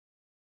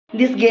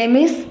This game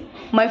is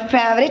my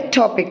favorite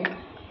topic.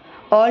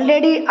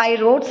 Already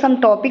I wrote some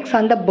topics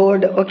on the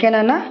board. Okay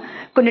నాన్న,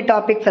 కొన్ని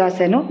topics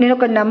రాశాను. నేను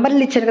ఒక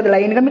నెంబర్లు ఇచ్చాను కదా,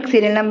 లైన్గా మీకు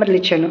సీరియల్ నెంబర్లు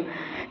ఇచ్చాను.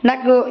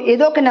 నాకు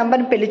ఏదో ఒక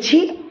నెంబర్ని పిలిచి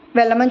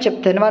వెళ్ళమని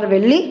చెప్తాను. వారు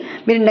వెళ్ళి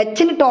మీరు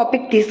నచ్చిన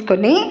టాపిక్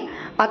తీసుకొని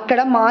అక్కడ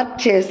మార్క్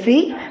చేసి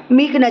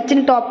మీకు నచ్చిన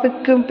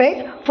టాపిక్పై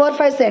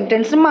 4-5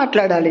 సెంటెన్స్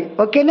మాట్లాడాలి.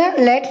 ఓకేనా?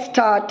 Let's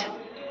start.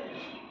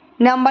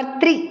 Number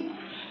 3.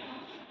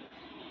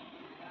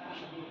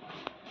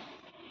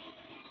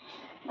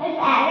 My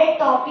favorite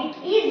topic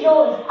is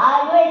rose.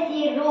 Always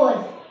see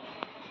rose.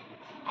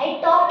 I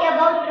talk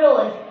about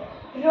rose.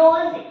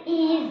 Rose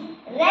is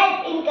red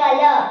in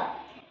color.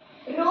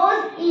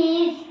 Rose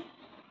is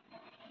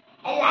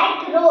I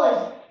like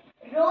rose.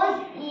 Rose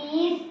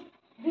is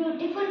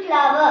beautiful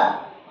flower.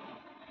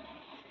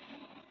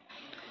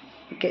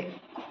 Okay,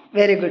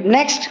 very good.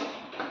 Next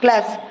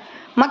class,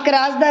 మా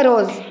cross the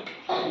rose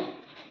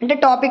అంటే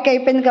topic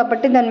అయిపోయింది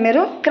కాబట్టి దాన్ని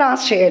మీరు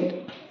cross చేయండి.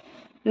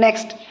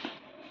 Next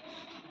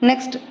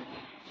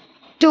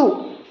 2.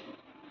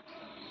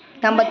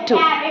 Number 2.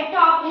 My favorite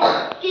topic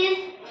is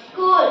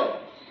school.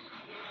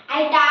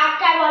 I talk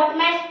about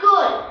my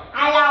school.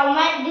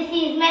 This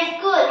is my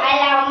school. I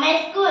love my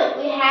school.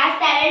 We have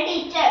 7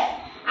 teachers.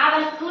 Our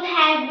school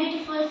has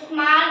beautiful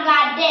small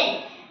garden.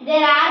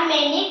 There are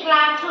many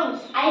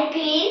classrooms. I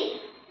clean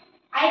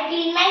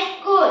my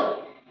school.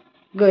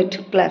 Good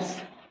class.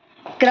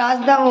 Cross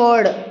the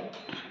word.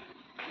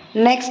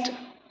 Next,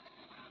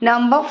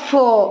 number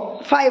 5.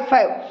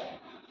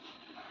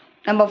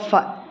 Number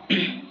 5.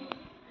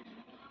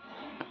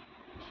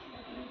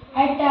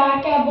 I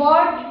talk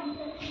about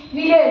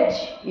village.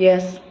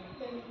 Yes.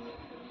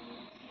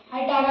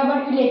 I talk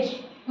about village.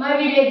 My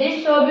village is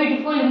so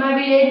beautiful. My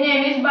village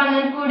name is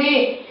Bananpudi.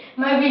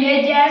 My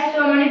village has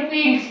so many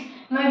fields.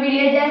 My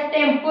village has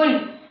temple.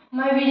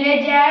 My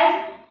village has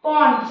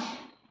ponds.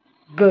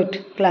 Good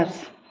class.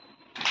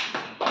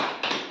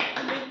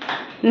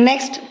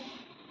 Next,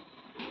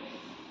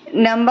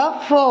 number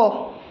 4.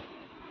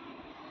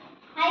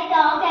 I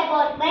talk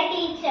about my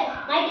teacher.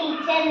 My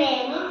teacher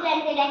name is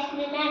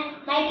Venkateshwari ma'am.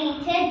 My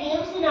teacher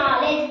gives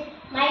knowledge.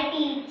 My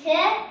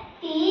teacher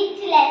teach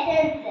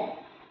lessons.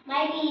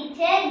 My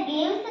teacher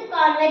gives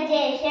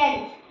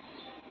conversations.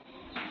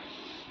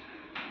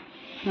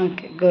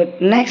 Okay, good.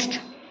 Next,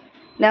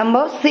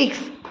 number 6.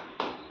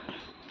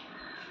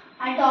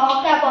 I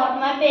talk about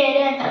my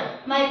parents.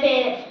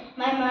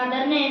 My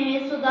mother name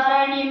is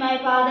Sudharani. My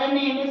father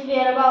name is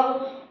Veerababu.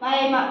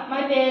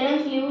 My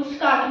parents live in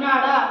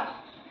Kakinada.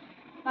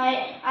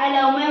 I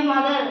love my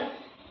mother.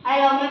 I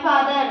love my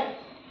father.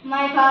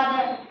 My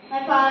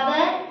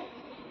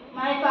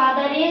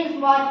father is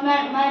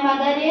watchman. My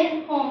mother is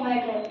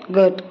homemaker.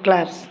 Good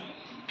class.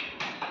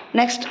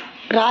 Next,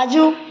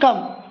 Raju,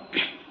 come.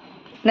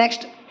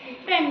 Next,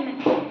 Friend.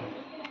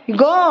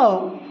 go.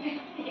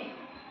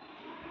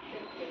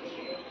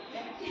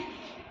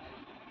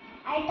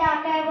 I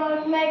talk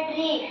about my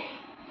tree.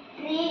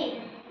 Tree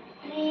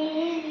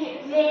is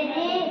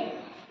very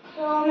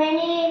so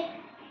many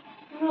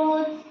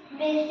fruits,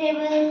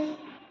 vegetables,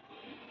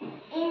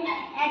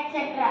 etc.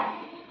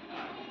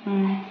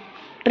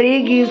 Tree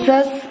gives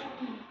us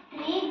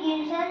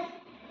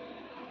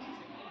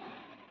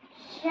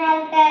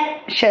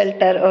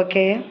shelter.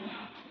 Okay.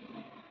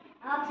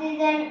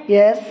 Oxygen,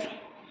 Yes.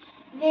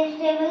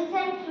 vegetables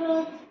and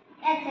fruits,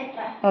 etc.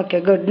 Okay,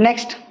 good.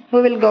 Next, who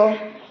will go?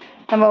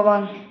 Number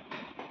 1.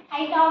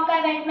 I talk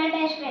about my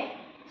best friend.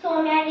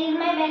 Soumya is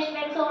my best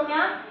friend.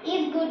 Soumya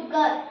is good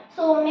girl.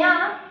 Soumya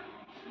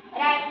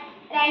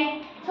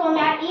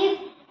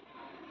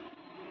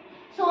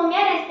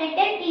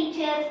respected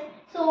teachers.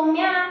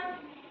 Soumya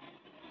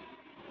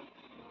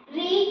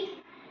read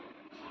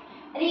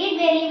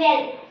very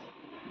well.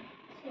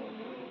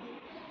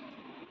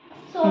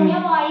 Soumya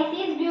voice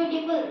is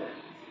beautiful.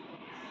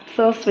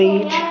 So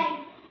sweet.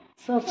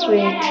 So Soumya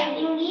sweet.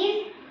 writing is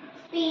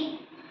speed.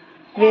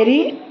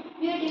 Very.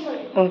 Beautiful.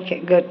 Okay,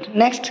 good.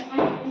 Next,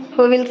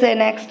 who will say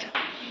next?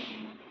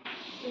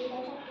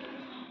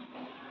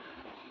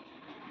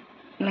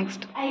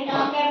 Next, I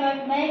talk about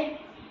my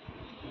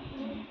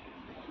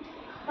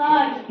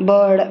bird.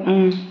 bird.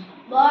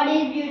 Bird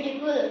is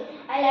beautiful.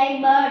 I like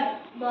bird.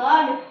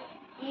 Bird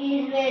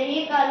is very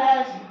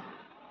colors.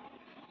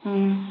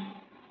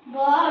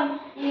 Bird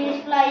is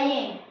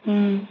flying.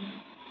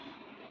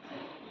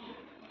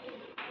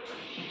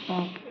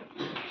 Okay,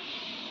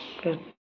 good.